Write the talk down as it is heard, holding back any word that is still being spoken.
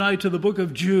To the book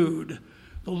of Jude,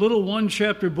 the little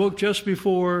one-chapter book just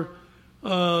before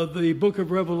the book of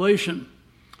Revelation.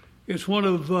 It's one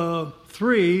of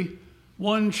three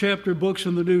one-chapter books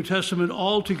in the New Testament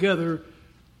all together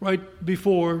right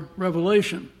before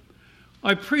Revelation.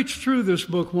 I preached through this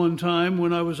book one time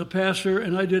when I was a pastor,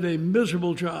 and I did a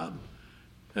miserable job.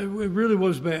 It really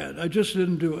was bad. I just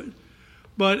didn't do it.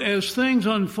 But as things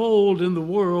unfold in the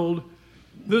world,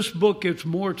 this book gets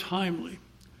more timely.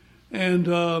 And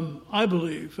I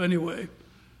believe, anyway.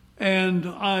 And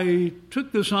I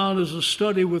took this on as a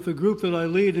study with the group that I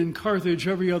lead in Carthage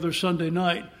every other Sunday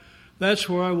night. That's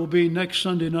where I will be next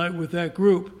Sunday night with that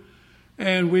group.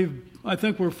 And I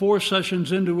think we're 4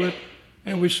 sessions into it,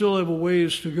 and we still have a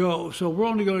ways to go. So we're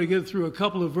only going to get through a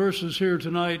couple of verses here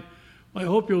tonight. I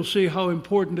hope you'll see how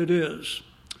important it is.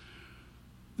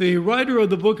 The writer of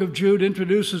the book of Jude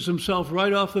introduces himself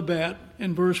right off the bat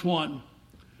in verse 1.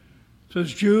 It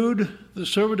says, Jude, the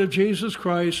servant of Jesus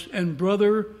Christ and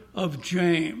brother of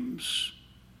James.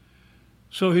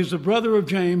 So he's the brother of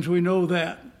James, we know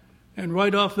that. And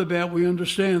right off the bat, we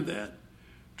understand that.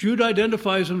 Jude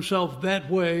identifies himself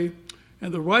that way,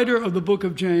 and the writer of the book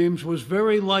of James was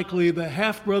very likely the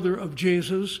half-brother of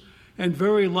Jesus and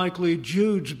very likely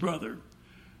Jude's brother.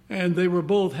 And they were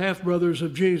both half-brothers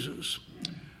of Jesus.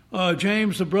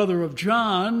 James, the brother of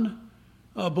John,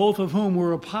 both of whom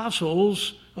were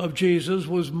apostles of Jesus,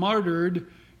 was martyred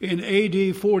in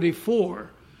AD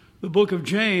 44. The book of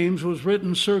James was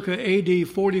written circa AD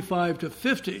 45 to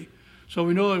 50. So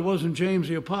we know it wasn't James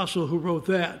the apostle who wrote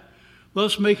that,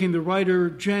 thus making the writer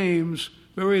James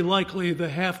very likely the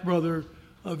half-brother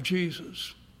of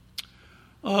Jesus.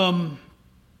 Let's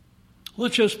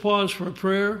just pause for a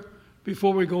prayer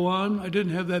before we go on. I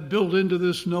didn't have that built into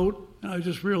this note, and I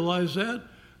just realized that,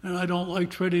 and I don't like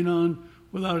treading on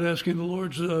without asking the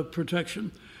Lord's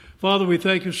protection. Father, we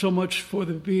thank you so much for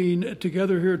being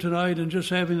together here tonight and just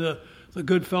having the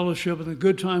good fellowship and the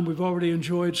good time we've already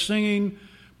enjoyed singing,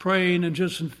 praying, and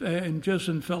just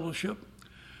in fellowship.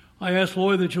 I ask,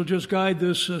 Lord, that you'll just guide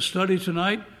this study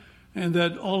tonight and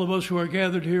that all of us who are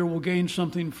gathered here will gain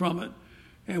something from it.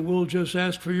 And we'll just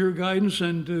ask for your guidance,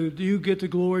 and do you get the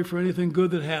glory for anything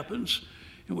good that happens.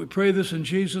 And we pray this in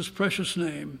Jesus' precious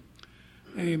name.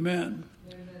 Amen.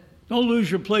 Don't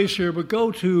lose your place here, but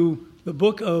go to the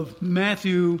book of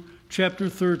Matthew chapter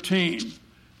 13.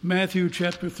 Matthew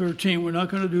chapter 13. We're not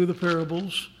going to do the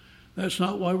parables. That's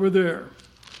not why we're there.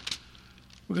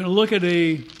 We're going to look at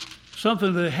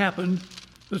something that happened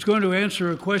that's going to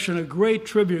answer a question, a great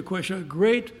trivia question, a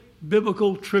great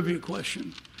biblical trivia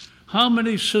question. How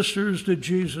many sisters did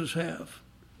Jesus have?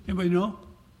 Anybody know?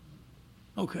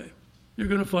 Okay, you're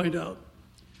going to find out.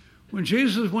 When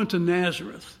Jesus went to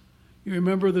Nazareth, you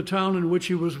remember the town in which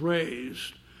he was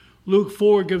raised. Luke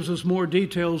 4 gives us more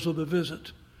details of the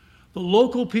visit. The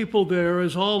local people there,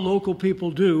 as all local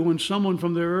people do, when someone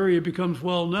from their area becomes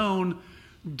well known,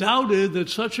 doubted that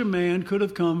such a man could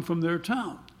have come from their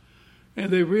town.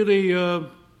 And they really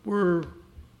were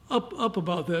up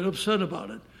about that, upset about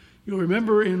it. You'll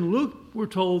remember in Luke, we're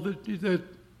told that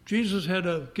Jesus had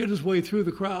to get his way through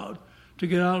the crowd to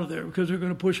get out of there because they're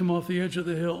going to push him off the edge of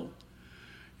the hill.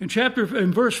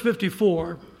 In verse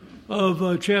 54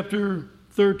 of chapter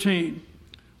 13,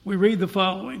 we read the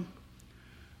following.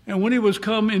 And when he was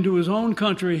come into his own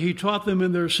country, he taught them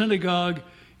in their synagogue,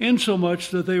 insomuch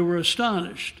that they were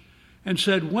astonished, and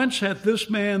said, Whence hath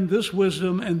this man this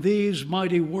wisdom and these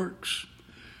mighty works?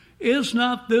 Is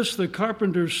not this the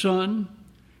carpenter's son?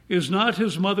 Is not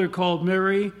his mother called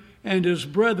Mary, and his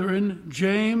brethren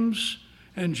James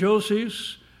and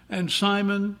Joses and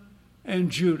Simon and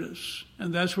Judas?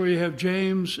 And that's where you have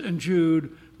James and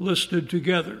Jude listed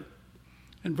together.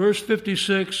 In verse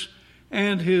 56,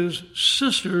 and his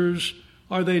sisters,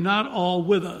 are they not all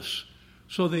with us?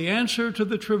 So the answer to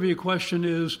the trivia question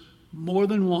is more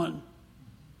than one.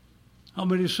 How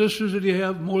many sisters did he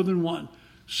have? More than one.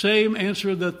 Same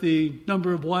answer that the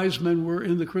number of wise men were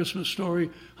in the Christmas story.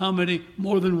 How many?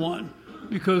 More than one,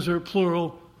 because they're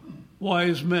plural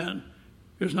wise men.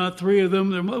 There's not 3 of them.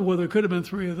 There could have been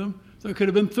 3 of them. There could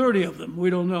have been 30 of them. We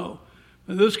don't know.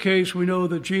 In this case, we know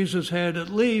that Jesus had at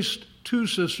least 2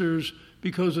 sisters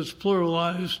because it's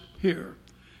pluralized here.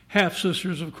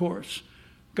 Half-sisters, of course.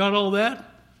 Got all that?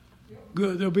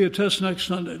 Good. There'll be a test next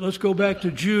Sunday. Let's go back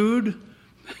to Jude.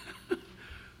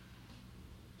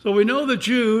 So we know that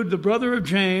Jude, the brother of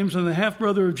James and the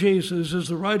half-brother of Jesus, is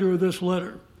the writer of this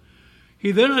letter.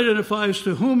 He then identifies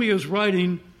to whom he is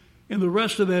writing in the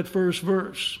rest of that first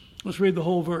verse. Let's read the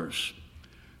whole verse.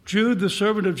 Jude, the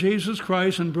servant of Jesus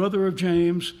Christ and brother of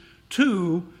James,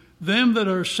 to them that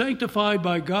are sanctified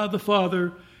by God the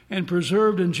Father and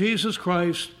preserved in Jesus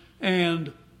Christ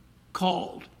and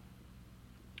called.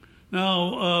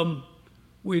 Now,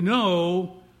 we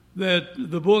know that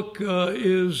the book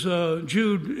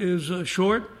Jude is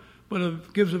short, but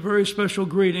it gives a very special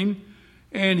greeting.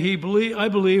 And I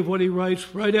believe what he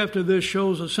writes right after this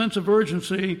shows a sense of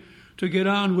urgency to get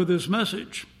on with his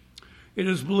message. It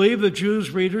is believed that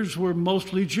Jude's readers were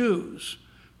mostly Jews,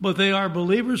 but they are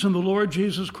believers in the Lord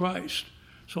Jesus Christ.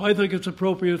 So I think it's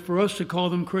appropriate for us to call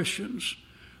them Christians.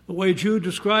 The way Jude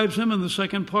describes them in the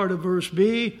second part of verse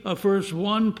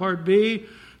 1, part B,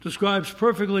 describes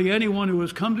perfectly anyone who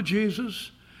has come to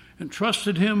Jesus and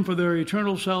trusted him for their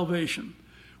eternal salvation.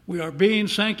 We are being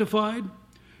sanctified,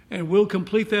 and we'll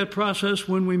complete that process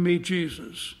when we meet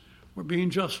Jesus. We're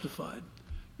being justified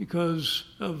because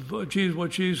of what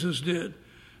Jesus did.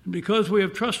 And because we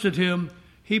have trusted him,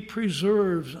 he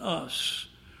preserves us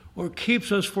or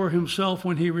keeps us for himself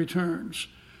when he returns.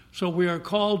 So we are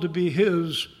called to be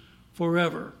his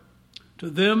forever. To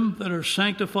them that are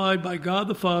sanctified by God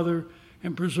the Father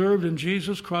and preserved in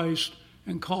Jesus Christ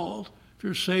and called. If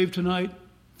you're saved tonight,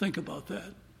 think about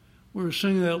that. We were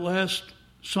singing that last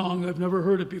song. I've never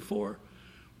heard it before.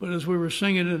 But as we were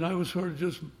singing it, I was sort of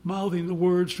just mouthing the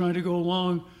words, trying to go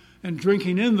along and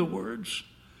drinking in the words.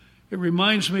 It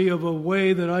reminds me of a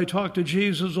way that I talk to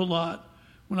Jesus a lot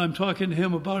when I'm talking to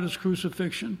him about his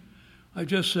crucifixion. I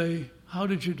just say, how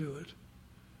did you do it?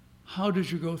 How did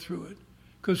you go through it?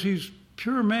 Because he's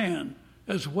pure man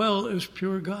as well as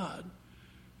pure God.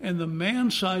 And the man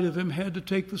side of him had to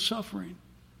take the suffering.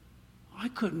 I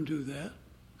couldn't do that.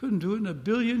 Couldn't do it in a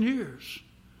billion years.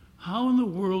 How in the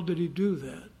world did he do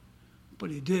that? But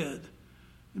he did.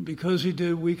 And because he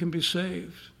did, we can be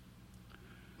saved.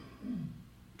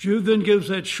 Jude then gives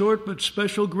that short but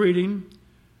special greeting.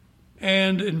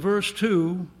 And in verse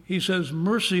 2, he says,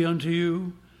 mercy unto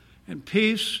you, and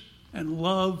peace and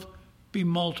love be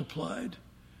multiplied.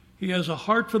 He has a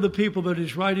heart for the people that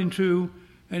he's writing to,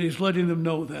 and he's letting them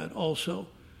know that also.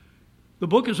 The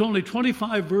book is only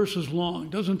 25 verses long.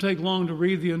 It doesn't take long to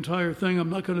read the entire thing. I'm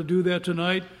not going to do that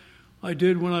tonight. I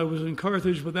did when I was in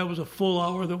Carthage, but that was a full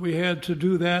hour that we had to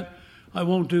do that. I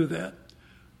won't do that.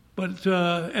 But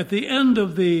at the end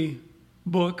of the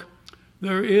book,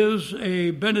 there is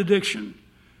a benediction,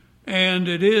 and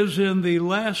it is in the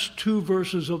last 2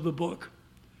 verses of the book.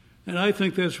 And I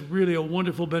think that's really a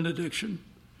wonderful benediction.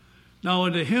 Now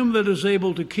unto him that is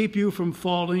able to keep you from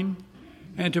falling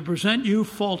and to present you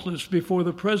faultless before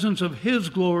the presence of his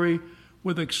glory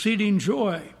with exceeding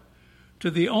joy, to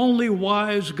the only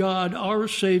wise God, our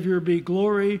Savior, be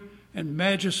glory and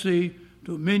majesty,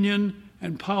 dominion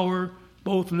and power,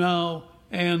 both now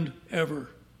and ever.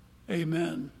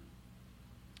 Amen.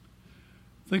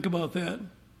 Think about that.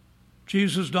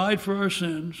 Jesus died for our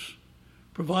sins,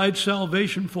 provides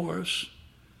salvation for us,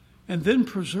 and then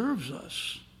preserves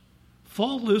us,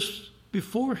 faultless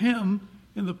before him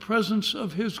in the presence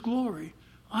of his glory.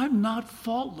 I'm not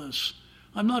faultless.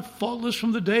 I'm not faultless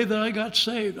from the day that I got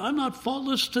saved. I'm not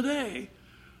faultless today.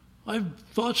 I've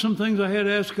thought some things I had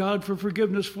asked God for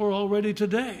forgiveness for already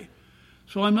today.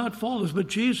 So I'm not faultless, but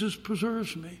Jesus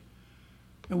preserves me.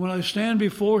 And when I stand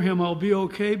before him, I'll be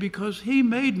okay because he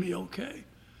made me okay.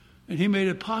 And he made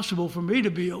it possible for me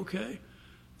to be okay.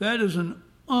 That is an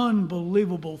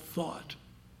unbelievable thought.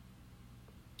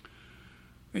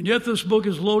 And yet this book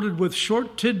is loaded with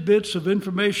short tidbits of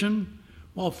information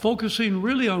while focusing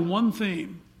really on one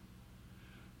theme.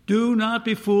 Do not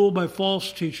be fooled by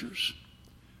false teachers.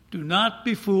 Do not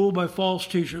be fooled by false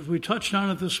teachers. We touched on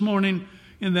it this morning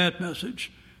in that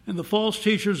message. And the false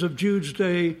teachers of Jude's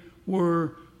day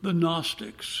were the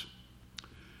Gnostics.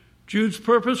 Jude's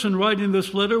purpose in writing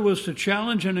this letter was to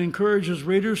challenge and encourage his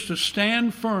readers to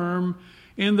stand firm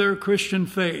in their Christian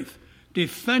faith,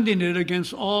 defending it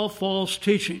against all false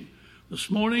teaching. This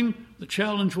morning, the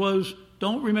challenge was,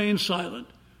 don't remain silent.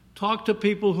 Talk to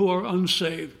people who are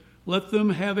unsaved. Let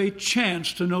them have a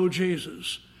chance to know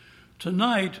Jesus.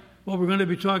 Tonight, what we're going to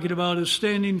be talking about is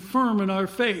standing firm in our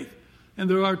faith. And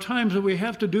there are times that we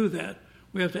have to do that.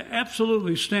 We have to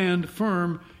absolutely stand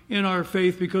firm in our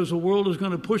faith because the world is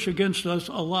going to push against us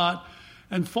a lot.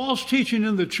 And false teaching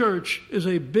in the church is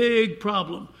a big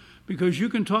problem because you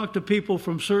can talk to people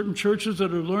from certain churches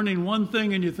that are learning one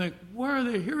thing and you think, where are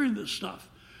they hearing this stuff?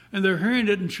 And they're hearing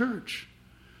it in church.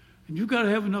 And you've got to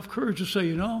have enough courage to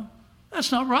say,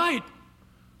 that's not right.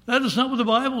 That is not what the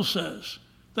Bible says.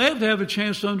 They have to have a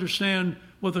chance to understand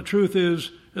what the truth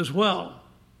is as well.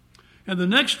 And the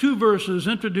next 2 verses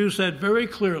introduce that very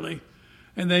clearly,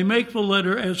 and they make the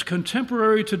letter as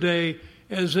contemporary today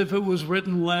as if it was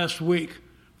written last week.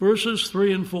 Verses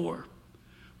 3 and 4.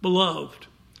 Beloved,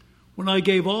 when I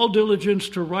gave all diligence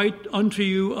to write unto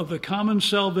you of the common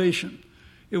salvation,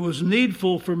 it was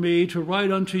needful for me to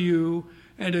write unto you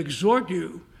and exhort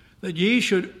you that ye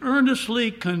should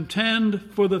earnestly contend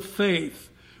for the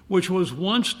faith which was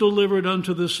once delivered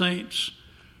unto the saints.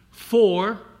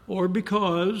 For, or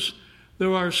because,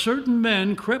 there are certain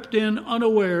men crept in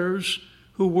unawares,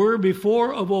 who were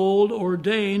before of old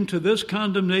ordained to this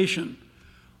condemnation,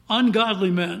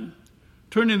 ungodly men,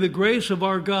 turning the grace of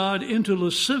our God into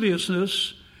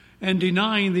lasciviousness, and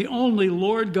denying the only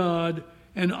Lord God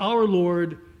and our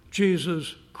Lord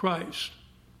Jesus Christ.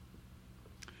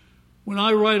 When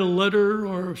I write a letter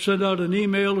or send out an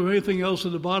email or anything else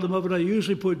at the bottom of it, I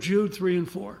usually put Jude 3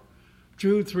 and 4.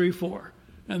 Jude 3, 4.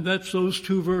 And that's those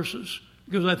two verses.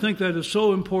 Because I think that is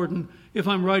so important, if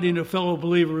I'm writing a fellow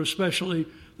believer especially,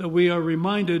 that we are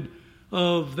reminded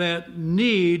of that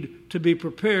need to be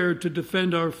prepared to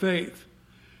defend our faith.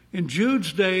 In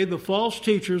Jude's day, the false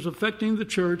teachers affecting the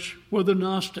church were the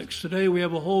Gnostics. Today we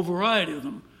have a whole variety of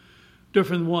them,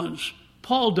 different ones.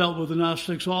 Paul dealt with the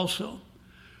Gnostics also.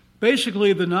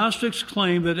 Basically, the Gnostics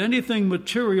claimed that anything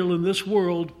material in this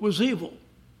world was evil,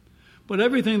 but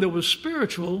everything that was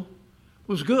spiritual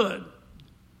was good,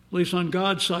 at least on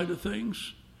God's side of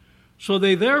things. So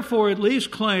they therefore at least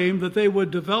claimed that they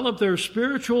would develop their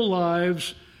spiritual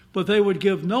lives, but they would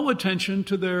give no attention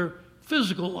to their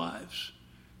physical lives.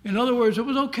 In other words, it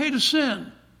was okay to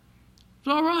sin. It's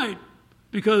all right,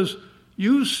 because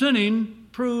you sinning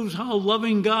proves how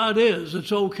loving God is.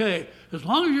 It's okay. As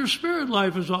long as your spirit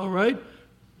life is all right,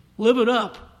 live it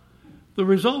up. The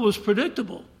result was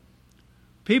predictable.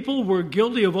 People were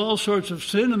guilty of all sorts of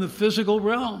sin in the physical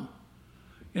realm.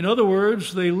 In other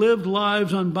words, they lived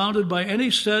lives unbounded by any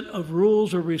set of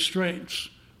rules or restraints.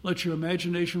 Let your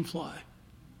imagination fly.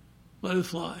 Let it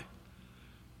fly.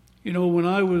 You know, when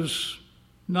I was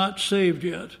not saved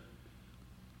yet,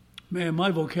 man,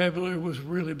 my vocabulary was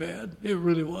really bad. It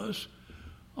really was.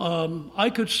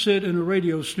 I could sit in a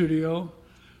radio studio,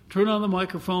 turn on the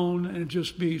microphone, and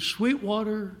just be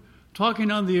Sweetwater,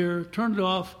 talking on the air, turn it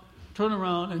off, turn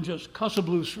around, and just cuss a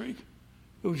blue streak.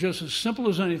 It was just as simple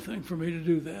as anything for me to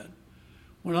do that.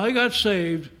 When I got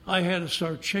saved, I had to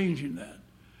start changing that.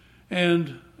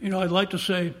 And, you know, I'd like to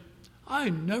say, I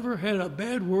never had a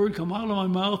bad word come out of my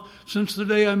mouth since the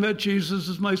day I met Jesus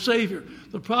as my Savior.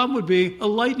 The problem would be a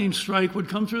lightning strike would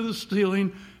come through the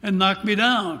ceiling and knock me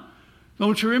down.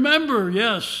 Don't you remember?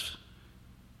 Yes.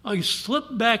 I slip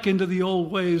back into the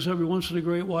old ways every once in a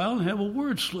great while and have a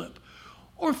word slip.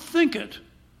 Or think it.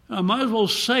 I might as well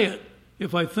say it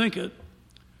if I think it.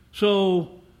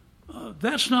 So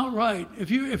that's not right. If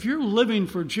you're living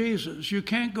for Jesus, you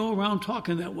can't go around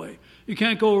talking that way. You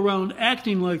can't go around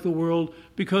acting like the world,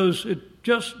 because it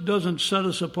just doesn't set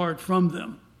us apart from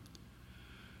them.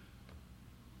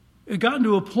 It gotten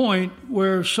to a point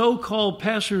where so-called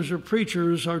pastors or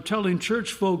preachers are telling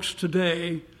church folks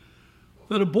today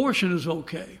that abortion is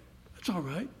okay. It's all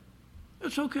right.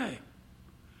 It's okay.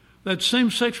 That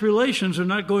same-sex relations are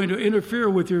not going to interfere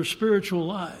with your spiritual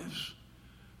lives.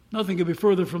 Nothing could be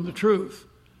further from the truth.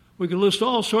 We could list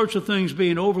all sorts of things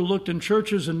being overlooked in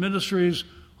churches and ministries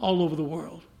all over the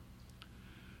world.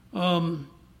 I'm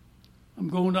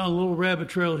going down a little rabbit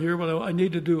trail here, but I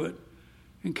need to do it.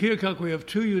 In Keokuk, we have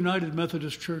two United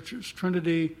Methodist churches,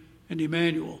 Trinity and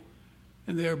Emmanuel,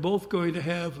 and they are both going to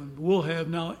have and will have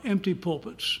now empty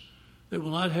pulpits. They will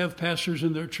not have pastors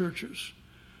in their churches.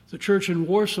 The church in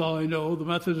Warsaw, I know, the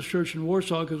Methodist church in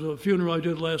Warsaw, because of a funeral I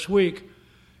did last week,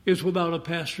 is without a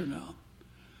pastor now.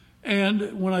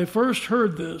 And when I first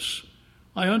heard this,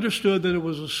 I understood that it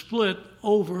was a split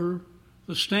over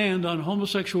the stand on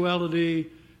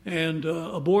homosexuality and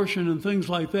abortion and things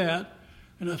like that.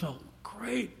 And I thought,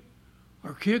 great,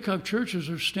 our Keokuk churches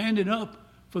are standing up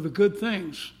for the good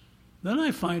things. Then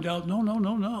I find out,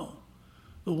 no.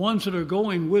 The ones that are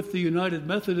going with the United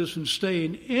Methodists and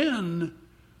staying in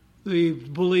the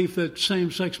belief that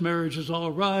same-sex marriage is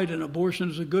all right and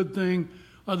abortion is a good thing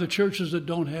are the churches that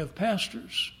don't have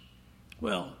pastors.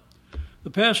 Well,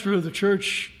 the pastor of the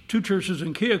church, two churches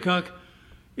in Keokuk,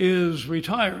 is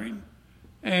retiring.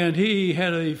 And he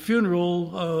had a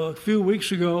funeral a few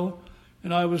weeks ago,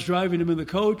 and I was driving him in the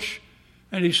coach,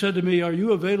 and he said to me, "Are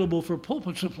you available for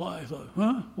pulpit supply?" I thought,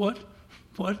 huh? What?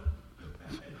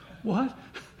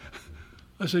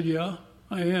 I said, "Yeah,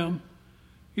 I am."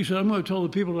 He said, "I'm going to tell the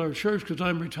people at our church because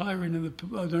I'm retiring and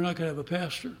they're not going to have a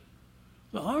pastor."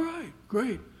 I thought, all right,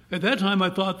 great. At that time, I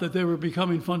thought that they were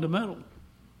becoming fundamental.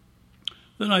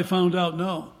 Then I found out,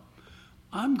 no,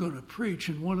 I'm going to preach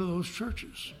in one of those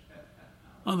churches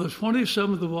on the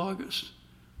 27th of August.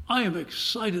 I am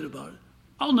excited about it.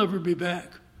 I'll never be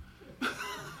back.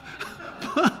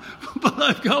 but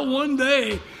I've got one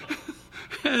day,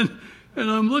 and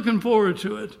I'm looking forward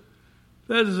to it.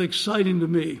 That is exciting to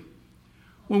me.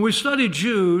 When we study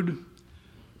Jude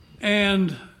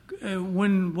and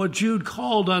when what Jude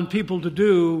called on people to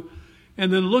do,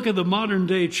 and then look at the modern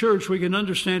day church, we can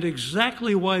understand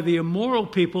exactly why the immoral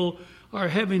people are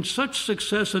having such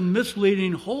success in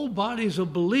misleading whole bodies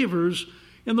of believers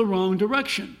in the wrong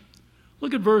direction.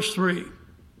 Look at verse 3.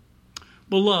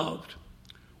 Beloved,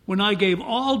 when I gave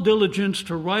all diligence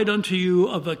to write unto you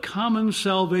of the common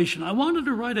salvation, I wanted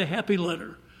to write a happy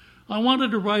letter. I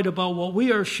wanted to write about what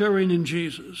we are sharing in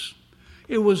Jesus.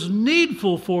 It was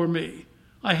needful for me,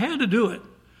 I had to do it,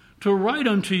 to write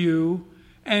unto you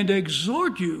and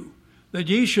exhort you that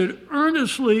ye should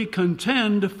earnestly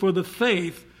contend for the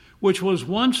faith which was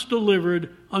once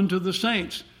delivered unto the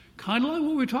saints. Kind of like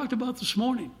what we talked about this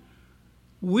morning.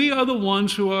 We are the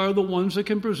ones that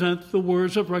can present the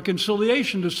words of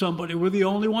reconciliation to somebody. We're the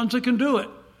only ones that can do it.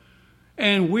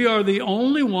 And we are the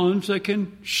only ones that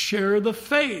can share the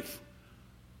faith.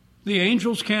 The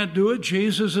angels can't do it.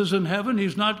 Jesus is in heaven.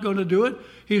 He's not going to do it.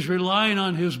 He's relying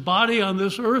on his body on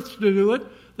this earth to do it.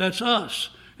 That's us.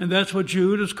 And that's what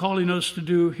Jude is calling us to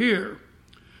do here.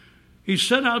 He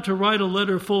set out to write a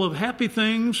letter full of happy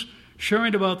things,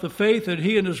 sharing about the faith that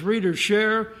he and his readers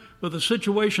share, but the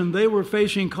situation they were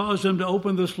facing caused him to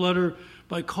open this letter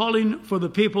by calling for the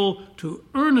people to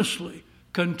earnestly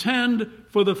contend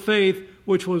for the faith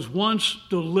which was once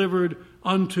delivered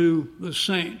unto the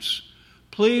saints.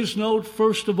 Please note,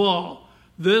 first of all,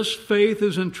 this faith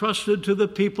is entrusted to the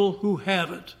people who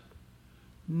have it.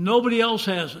 Nobody else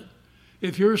has it.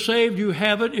 If you're saved, you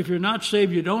have it. If you're not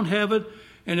saved, you don't have it.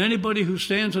 And anybody who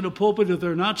stands in a pulpit, if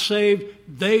they're not saved,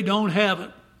 they don't have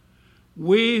it.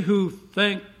 We who,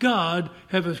 thank God,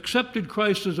 have accepted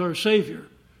Christ as our Savior,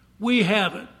 we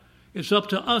have it. It's up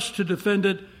to us to defend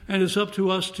it, and it's up to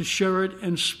us to share it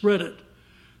and spread it.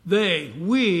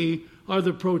 We are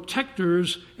the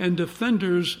protectors and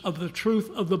defenders of the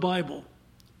truth of the Bible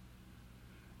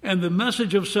and the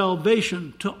message of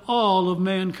salvation to all of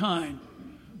mankind.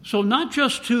 So not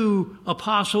just to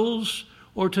apostles,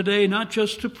 or today not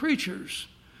just to preachers,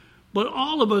 but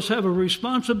all of us have a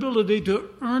responsibility to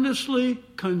earnestly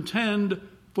contend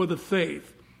for the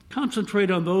faith. Concentrate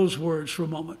on those words for a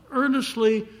moment.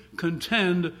 Earnestly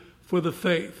contend for the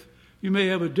faith. You may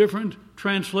have a different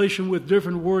translation with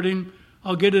different wording.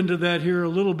 I'll get into that here a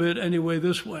little bit anyway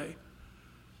this way.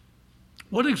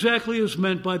 What exactly is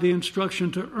meant by the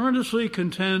instruction to earnestly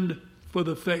contend for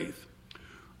the faith?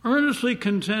 Earnestly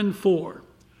contend for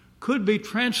could be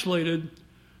translated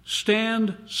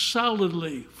stand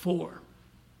solidly for,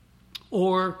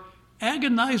 or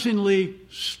agonizingly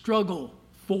struggle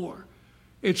for.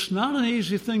 It's not an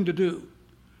easy thing to do.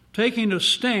 Taking a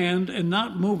stand and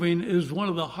not moving is one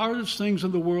of the hardest things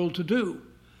in the world to do.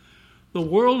 The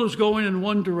world is going in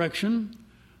one direction.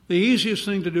 The easiest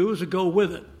thing to do is to go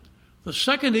with it. The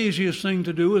second easiest thing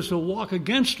to do is to walk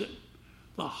against it.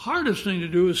 The hardest thing to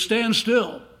do is stand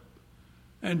still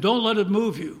and don't let it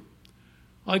move you.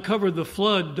 I covered the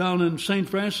flood down in St.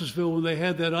 Francisville when they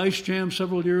had that ice jam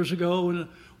several years ago, and the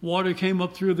water came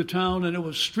up through the town, and it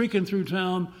was streaking through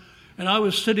town. And I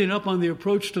was sitting up on the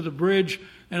approach to the bridge,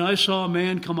 and I saw a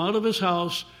man come out of his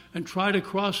house and try to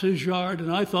cross his yard,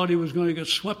 and I thought he was going to get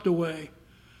swept away.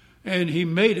 And he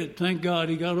made it, thank God.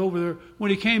 He got over there.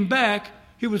 When he came back,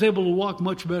 he was able to walk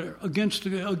much better against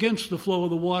the flow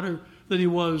of the water than he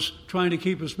was trying to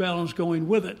keep his balance going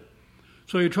with it.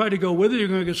 So you try to go with it, you're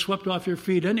going to get swept off your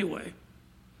feet anyway.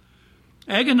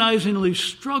 Agonizingly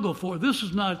struggle for. This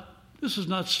is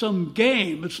not some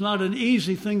game. It's not an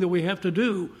easy thing that we have to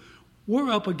do. We're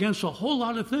up against a whole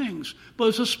lot of things, but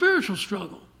it's a spiritual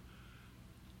struggle.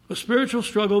 A spiritual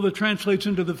struggle that translates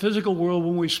into the physical world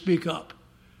when we speak up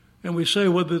and we say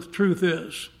what the truth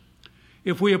is.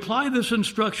 If we apply this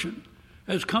instruction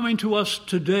as coming to us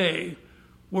today,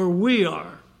 where we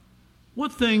are,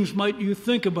 what things might you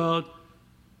think about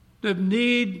that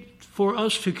need for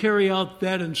us to carry out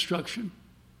that instruction?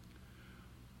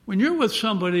 When you're with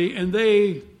somebody and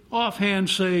they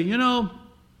offhand say,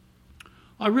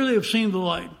 I really have seen the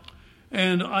light,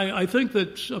 and I think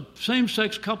that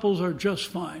same-sex couples are just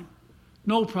fine.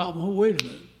 No problem. Oh, wait a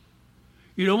minute.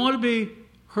 You don't want to be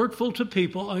hurtful to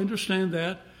people, I understand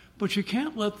that, but you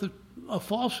can't let a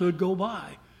falsehood go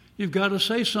by. You've got to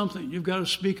say something. You've got to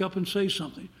speak up and say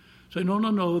something. Say,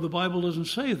 no, the Bible doesn't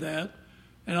say that.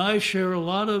 And I share a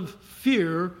lot of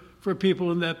fear for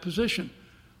people in that position.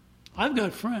 I've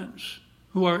got friends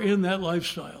who are in that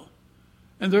lifestyle,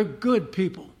 and they're good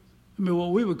people. I mean,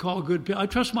 what we would call good people. I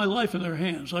trust my life in their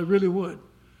hands. I really would.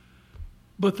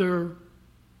 But they're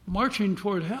marching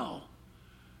toward hell.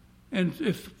 And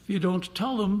if you don't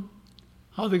tell them,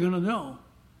 how are they going to know?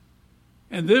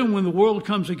 And then when the world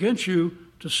comes against you,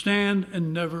 to stand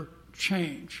and never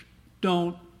change.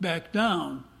 Don't back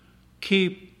down.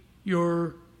 Keep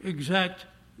your exact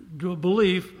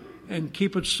belief and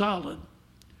keep it solid.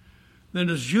 Then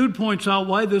as Jude points out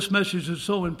why this message is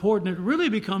so important, it really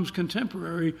becomes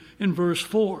contemporary in verse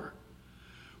 4.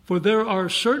 For there are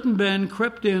certain men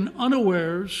crept in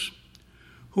unawares,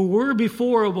 who were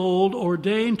before of old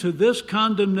ordained to this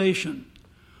condemnation,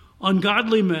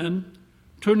 ungodly men,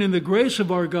 turning the grace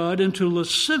of our God into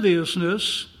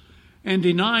lasciviousness, and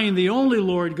denying the only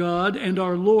Lord God and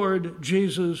our Lord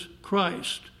Jesus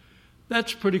Christ.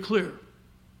 That's pretty clear.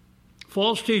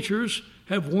 False teachers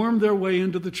have wormed their way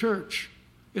into the church.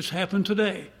 It's happened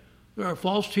today. There are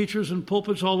false teachers in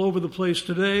pulpits all over the place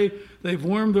today. They've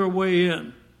wormed their way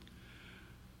in.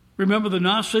 Remember, the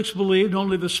Gnostics believed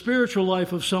only the spiritual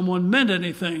life of someone meant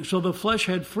anything, so the flesh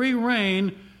had free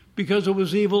reign because it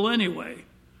was evil anyway.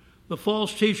 The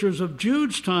false teachers of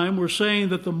Jude's time were saying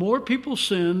that the more people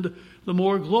sinned, the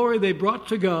more glory they brought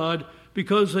to God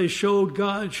because they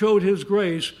showed his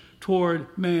grace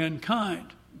toward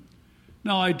mankind.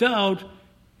 Now, I doubt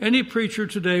any preacher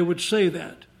today would say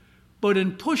that, but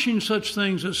in pushing such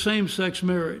things as same-sex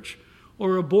marriage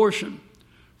or abortion,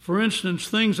 for instance,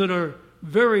 things that are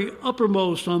very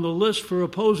uppermost on the list for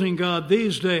opposing God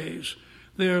these days,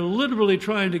 they are literally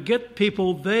trying to get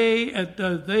people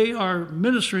they are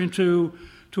ministering to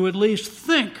at least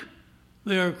think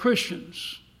they are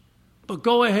Christians. But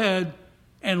go ahead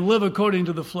and live according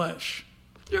to the flesh.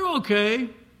 You're okay.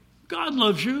 God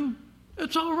loves you.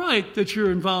 It's all right that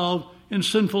you're involved in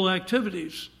sinful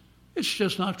activities. It's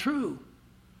just not true.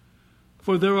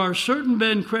 For there are certain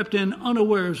men crept in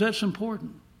unawares. That's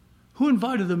important. Who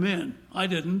invited them in? I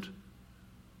didn't.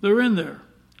 They're in there,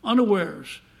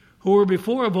 unawares, who were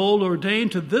before of old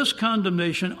ordained to this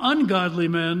condemnation, ungodly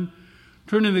men,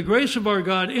 turning the grace of our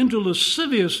God into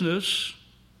lasciviousness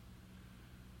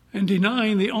and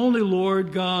denying the only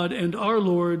Lord God and our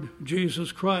Lord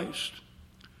Jesus Christ.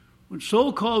 When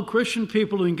so-called Christian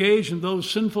people engage in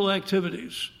those sinful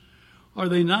activities, are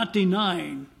they not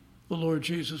denying the Lord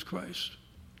Jesus Christ?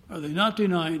 Are they not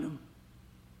denying him?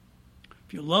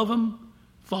 If you love him,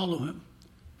 follow him.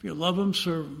 If you love him,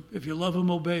 serve him. If you love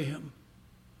him, obey him.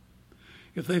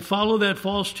 If they follow that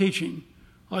false teaching,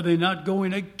 are they not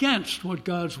going against what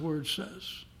God's word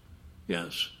says?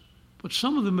 Yes. But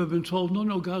some of them have been told,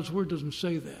 no, God's word doesn't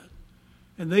say that.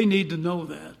 And they need to know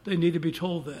that. They need to be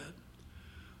told that.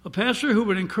 A pastor who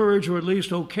would encourage or at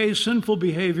least okay sinful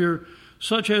behavior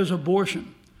such as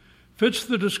abortion fits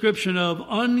the description of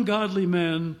ungodly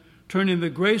men turning the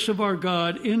grace of our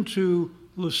God into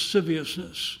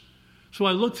lasciviousness. So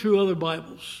I looked through other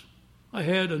Bibles. I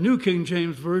had a New King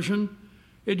James Version.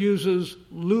 It uses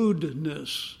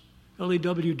lewdness, Lewdness.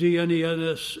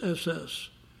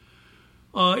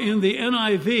 In the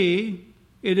NIV,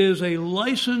 it is a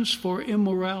license for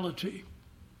immorality.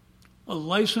 A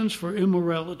license for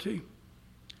immorality.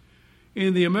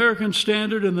 In the American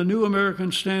Standard and the New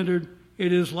American Standard,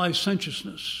 it is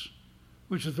licentiousness,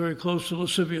 which is very close to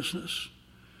lasciviousness.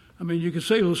 I mean, you could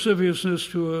say lasciviousness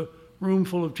to a room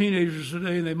full of teenagers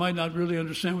today, and they might not really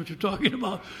understand what you're talking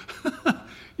about.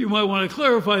 You might want to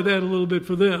clarify that a little bit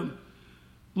for them.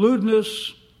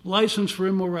 Lewdness, license for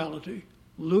immorality.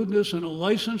 Lewdness and a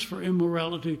license for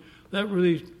immorality. That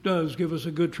really does give us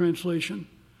a good translation.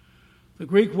 The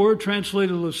Greek word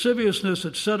translated lasciviousness,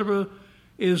 etc.,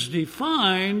 is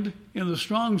defined in the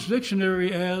Strong's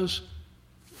Dictionary as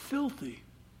filthy.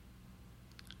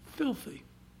 Filthy.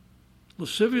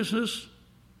 Lasciviousness,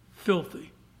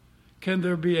 filthy. Can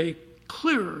there be a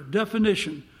clearer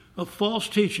definition of false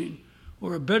teaching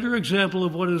or a better example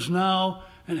of what is now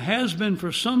and has been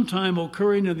for some time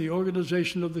occurring in the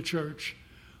organization of the church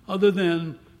other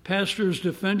than pastors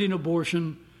defending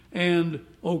abortion and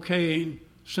okaying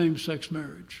same-sex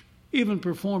marriage, even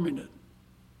performing it?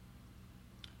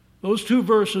 Those two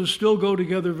verses still go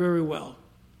together very well.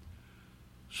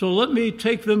 So let me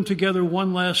take them together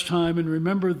one last time and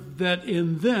remember that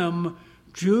in them,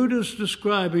 Jude is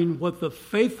describing what the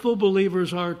faithful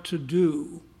believers are to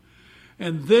do,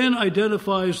 and then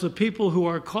identifies the people who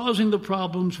are causing the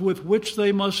problems with which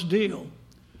they must deal.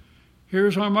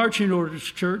 Here's our marching orders,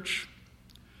 church.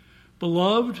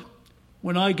 Beloved,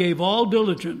 when I gave all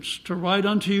diligence to write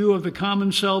unto you of the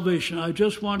common salvation, I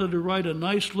just wanted to write a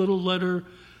nice little letter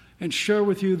and share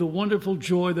with you the wonderful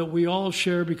joy that we all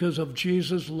share because of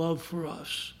Jesus' love for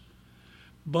us.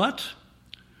 But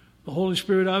the Holy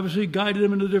Spirit obviously guided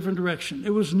him in a different direction.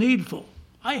 It was needful.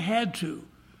 I had to.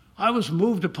 I was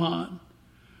moved upon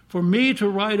for me to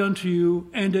write unto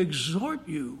you and exhort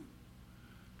you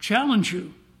challenge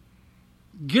you,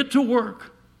 get to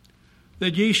work,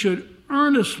 that ye should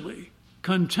earnestly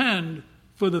contend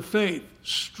for the faith,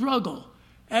 struggle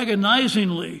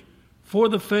agonizingly for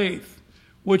the faith,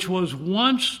 which was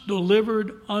once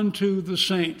delivered unto the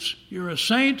saints. You're a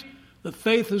saint, the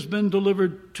faith has been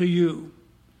delivered to you.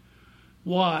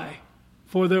 Why?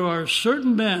 For there are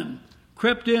certain men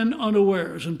crept in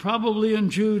unawares, and probably in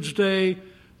Jude's day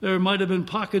there might have been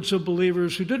pockets of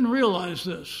believers who didn't realize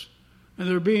this, and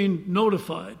they're being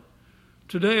notified.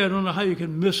 Today, I don't know how you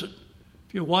can miss it.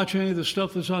 If you watch any of the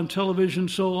stuff that's on television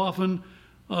so often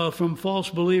from false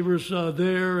believers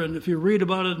there, and if you read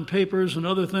about it in papers and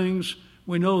other things,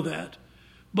 we know that.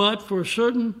 But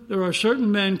there are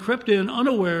certain men crept in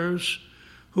unawares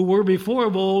who were before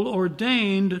of old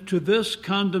ordained to this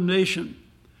condemnation.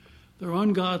 They're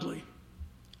ungodly.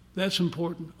 That's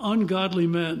important. Ungodly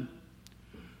men,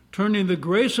 turning the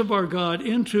grace of our God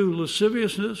into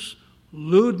lasciviousness,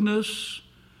 lewdness.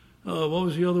 What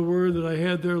was the other word that I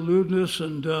had there? Lewdness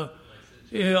and a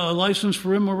license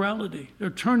for immorality. They're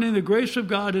turning the grace of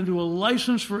God into a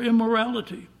license for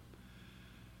immorality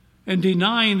and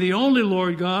denying the only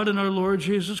Lord God and our Lord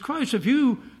Jesus Christ. If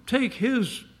you take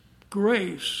his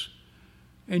grace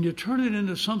and you turn it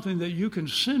into something that you can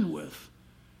sin with,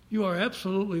 you are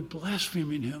absolutely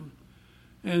blaspheming him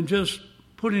and just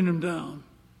putting him down.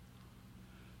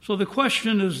 So the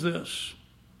question is this.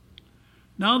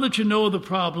 Now that you know the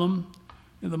problem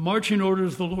and the marching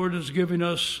orders the Lord is giving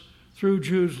us through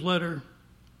Jude's letter,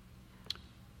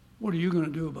 what are you going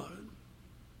to do about it?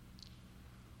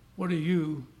 What are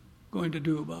you going to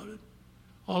do about it?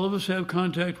 All of us have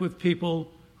contact with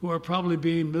people who are probably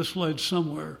being misled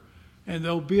somewhere, and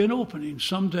there'll be an opening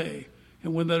someday.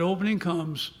 And when that opening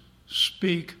comes,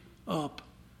 speak up.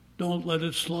 Don't let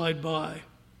it slide by.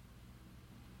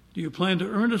 Do you plan to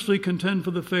earnestly contend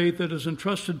for the faith that is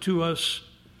entrusted to us,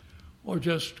 or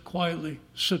just quietly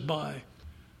sit by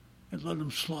and let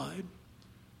them slide?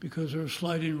 Because they're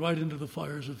sliding right into the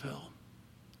fires of hell.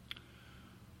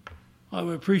 I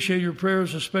would appreciate your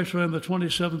prayers, especially on the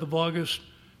 27th of August,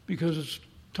 because it's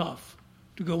tough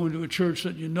to go into a church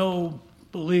that you know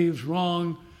believes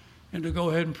wrong and to go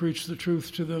ahead and preach the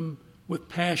truth to them with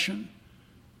passion.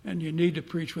 And you need to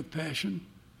preach with passion,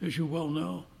 as you well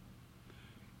know.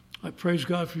 I praise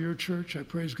God for your church. I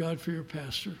praise God for your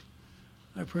pastor.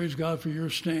 I praise God for your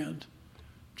stand.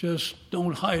 Just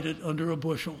don't hide it under a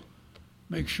bushel.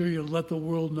 Make sure you let the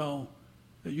world know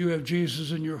that you have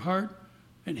Jesus in your heart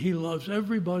and he loves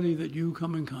everybody that you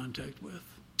come in contact with.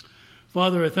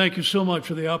 Father, I thank you so much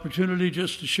for the opportunity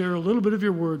just to share a little bit of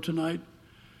your word tonight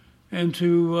and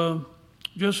to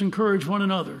just encourage one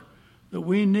another that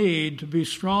we need to be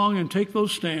strong and take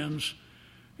those stands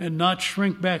and not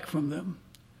shrink back from them.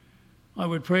 I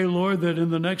would pray, Lord, that in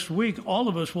the next week, all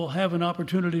of us will have an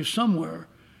opportunity somewhere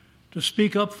to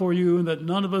speak up for you and that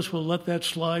none of us will let that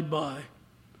slide by.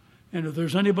 And if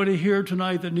there's anybody here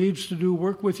tonight that needs to do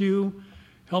work with you,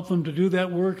 help them to do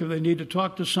that work. If they need to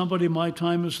talk to somebody, my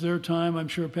time is their time. I'm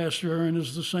sure Pastor Aaron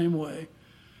is the same way.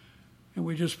 And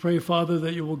we just pray, Father,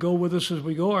 that you will go with us as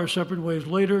we go our separate ways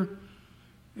later.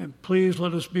 And please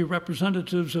let us be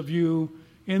representatives of you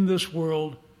in this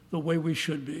world the way we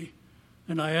should be.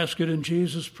 And I ask it in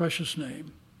Jesus' precious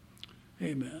name.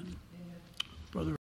 Amen. Brother.